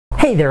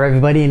Hey there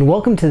everybody, and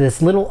welcome to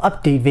this little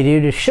update video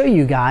to show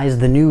you guys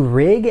the new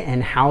rig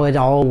and how it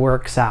all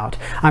works out.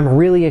 I'm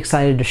really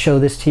excited to show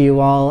this to you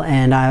all,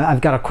 and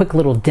I've got a quick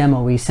little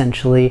demo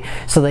essentially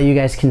so that you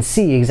guys can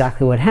see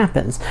exactly what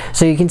happens.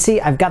 So you can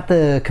see I've got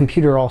the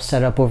computer all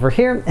set up over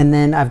here, and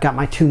then I've got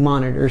my two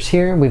monitors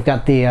here. We've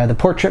got the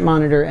portrait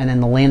monitor and then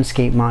the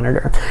landscape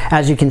monitor.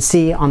 As you can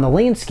see on the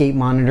landscape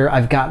monitor,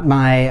 I've got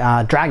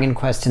my Dragon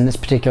Quest in this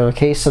particular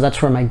case, so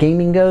that's where my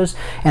gaming goes,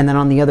 and then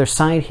on the other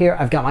side here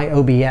I've got my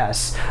OBS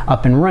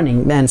up and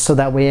running, and so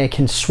that way I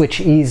can switch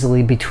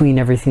easily between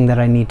everything that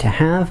I need to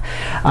have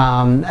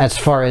as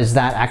far as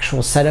that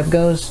actual setup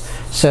goes.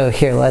 So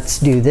here, let's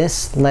do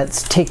this.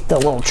 Let's take the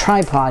little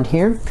tripod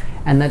here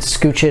and let's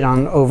scooch it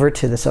on over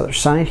to this other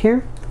side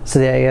here so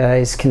that you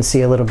guys can see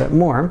a little bit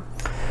more.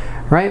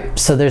 Right,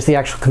 so there's the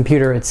actual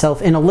computer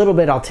itself. In a little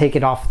bit, I'll take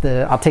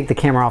the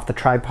camera off the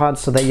tripod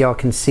so that y'all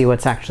can see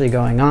what's actually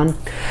going on.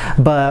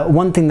 But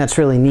one thing that's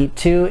really neat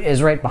too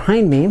is right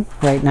behind me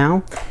right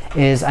now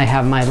is I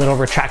have my little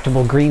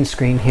retractable green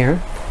screen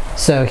here.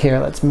 So here,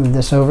 let's move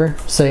this over.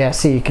 So yeah,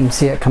 see, you can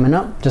see it coming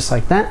up just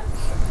like that.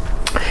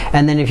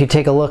 And then if you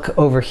take a look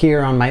over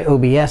here on my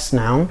OBS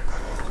now,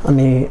 let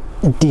me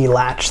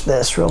delatch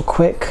this real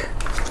quick.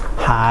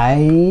 Hi,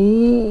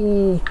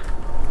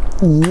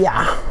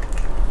 yeah.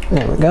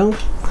 There we go,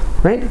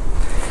 right?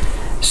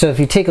 So if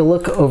you take a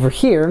look over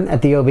here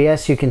at the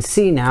OBS, you can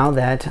see now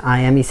that I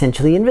am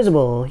essentially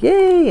invisible.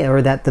 Yay!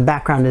 Or that the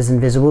background is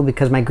invisible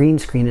because my green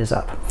screen is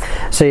up.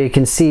 So you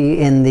can see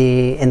in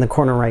the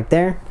corner right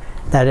there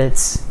that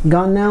it's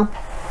gone now.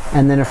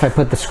 And then if I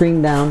put the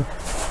screen down,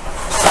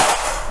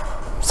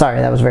 sorry,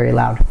 that was very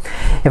loud.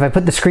 If I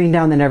put the screen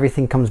down, then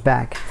everything comes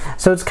back.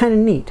 So it's kind of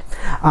neat.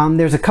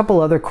 There's a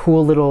couple other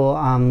cool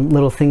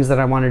little things that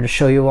I wanted to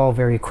show you all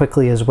very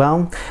quickly as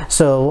well.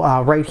 So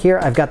right here,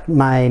 I've got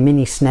my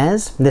mini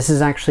SNES. This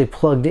is actually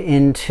plugged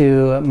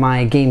into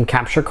my game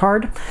capture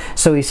card.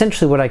 So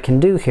essentially what I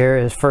can do here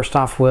is, first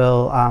off,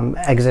 we'll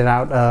exit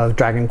out of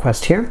Dragon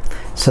Quest here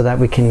so that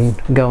we can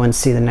go and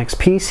see the next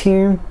piece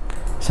here.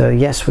 So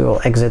yes, we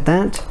will exit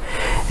that.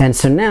 And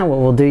so now what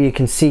we'll do, you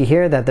can see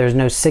here that there's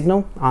no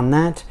signal on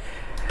that.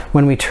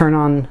 When we turn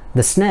on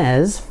the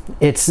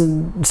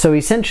SNES, so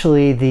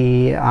essentially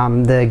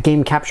the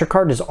game capture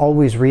card is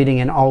always reading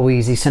and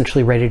always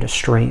essentially ready to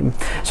stream.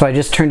 So I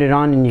just turned it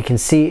on and you can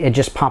see it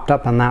just popped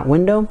up on that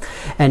window.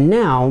 And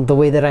now the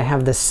way that I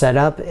have this set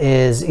up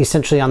is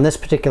essentially on this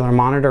particular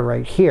monitor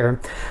right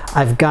here,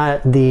 I've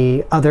got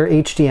the other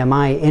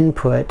HDMI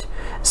input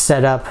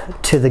set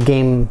up to the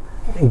game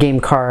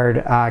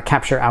card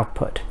capture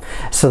output,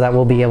 so that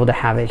we'll be able to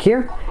have it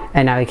here,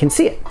 and now you can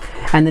see it.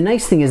 And the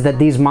nice thing is that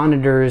these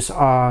monitors,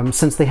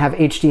 since they have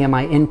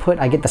HDMI input,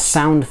 I get the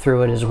sound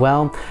through it as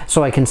well,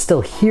 so I can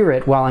still hear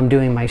it while I'm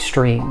doing my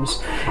streams,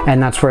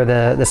 and that's where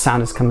the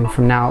sound is coming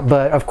from now.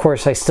 But of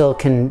course I still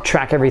can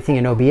track everything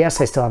in OBS.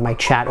 I still have my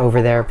chat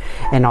over there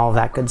and all of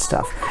that good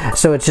stuff.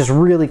 So it's just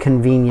really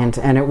convenient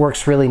and it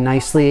works really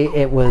nicely.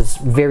 It was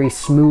very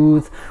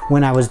smooth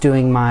when I was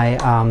doing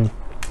my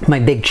my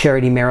big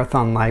charity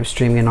marathon live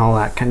streaming and all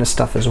that kind of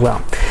stuff as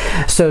well.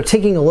 So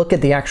taking a look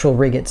at the actual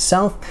rig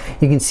itself,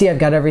 you can see I've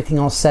got everything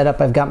all set up.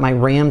 I've got my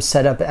RAM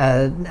set up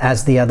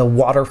as the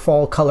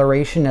waterfall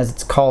coloration, as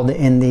it's called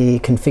in the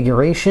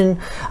configuration.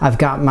 I've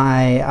got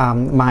my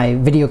my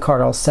video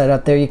card all set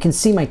up there. You can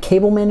see my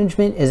cable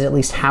management is at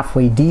least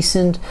halfway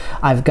decent.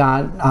 I've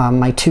got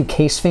my two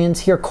case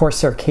fans here,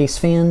 Corsair case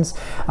fans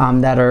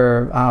that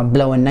are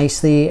blowing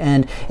nicely,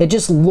 and it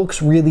just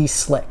looks really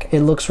slick.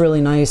 It looks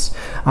really nice.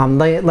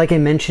 Like I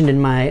mentioned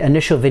in my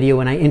initial video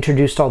when I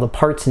introduced all the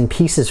parts and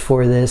pieces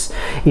for this,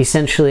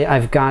 essentially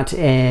I've got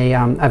an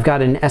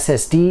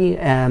SSD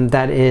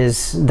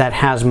that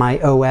has my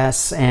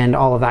OS and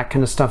all of that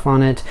kind of stuff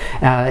on it.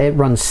 It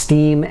runs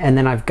Steam, and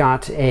then I've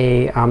got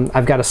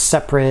a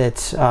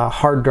separate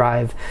hard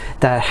drive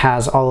that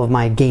has all of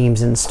my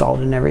games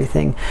installed and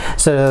everything.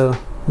 So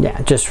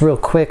yeah, just real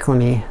quick, let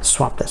me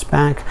swap this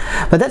back.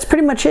 But that's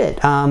pretty much it.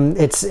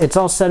 It's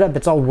all set up.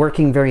 It's all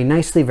working very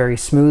nicely, very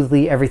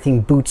smoothly.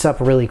 Everything boots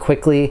up really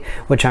quickly,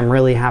 which I'm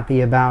really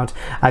happy about.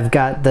 I've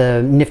got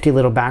the nifty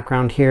little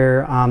background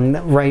here.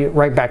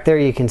 Right back there,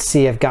 you can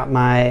see I've got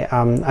my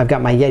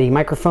Yeti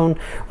microphone.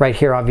 Right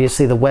here,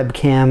 obviously the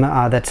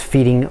webcam that's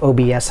feeding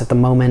OBS at the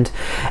moment.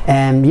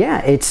 And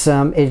yeah,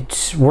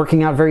 it's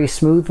working out very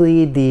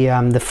smoothly.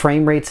 The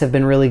frame rates have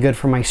been really good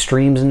for my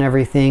streams and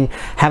everything.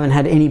 Haven't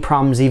had any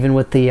problems even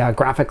with the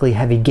graphically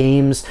heavy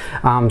games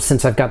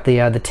since I've got the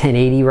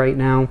 1080 right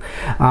now.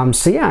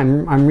 So yeah,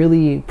 I'm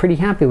really pretty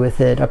happy with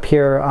it. Up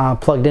here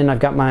plugged in, I've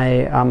got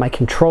my my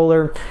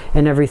controller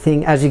and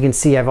everything. As you can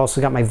see, I've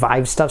also got my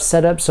Vive stuff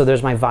set up. So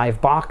there's my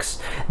Vive box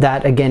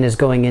that again is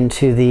going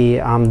into the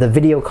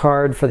video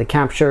card for the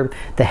capture.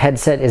 The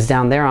headset is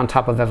down there on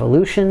top of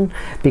Evolution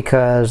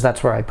because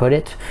that's where I put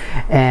it.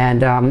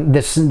 And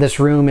this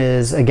room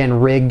is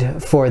again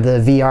rigged for the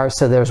VR.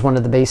 So there's one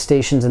of the base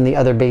stations, and the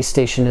other base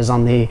station is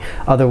on the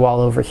other wall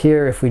over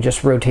here. If we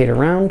just rotate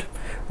around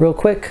real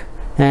quick,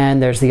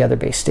 And there's the other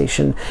base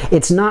station.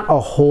 It's not a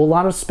whole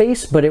lot of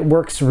space, but it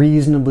works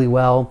reasonably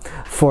well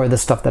for the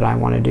stuff that I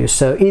want to do.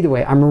 So either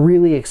way, I'm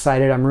really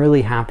excited. I'm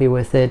really happy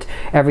with it.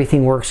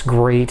 Everything works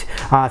great.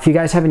 If you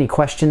guys have any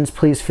questions,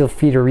 please feel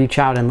free to reach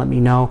out and let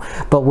me know.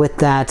 But with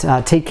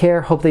that, take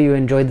care. Hope that you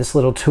enjoyed this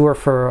little tour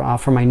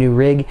for my new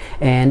rig,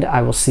 and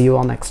I will see you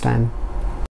all next time.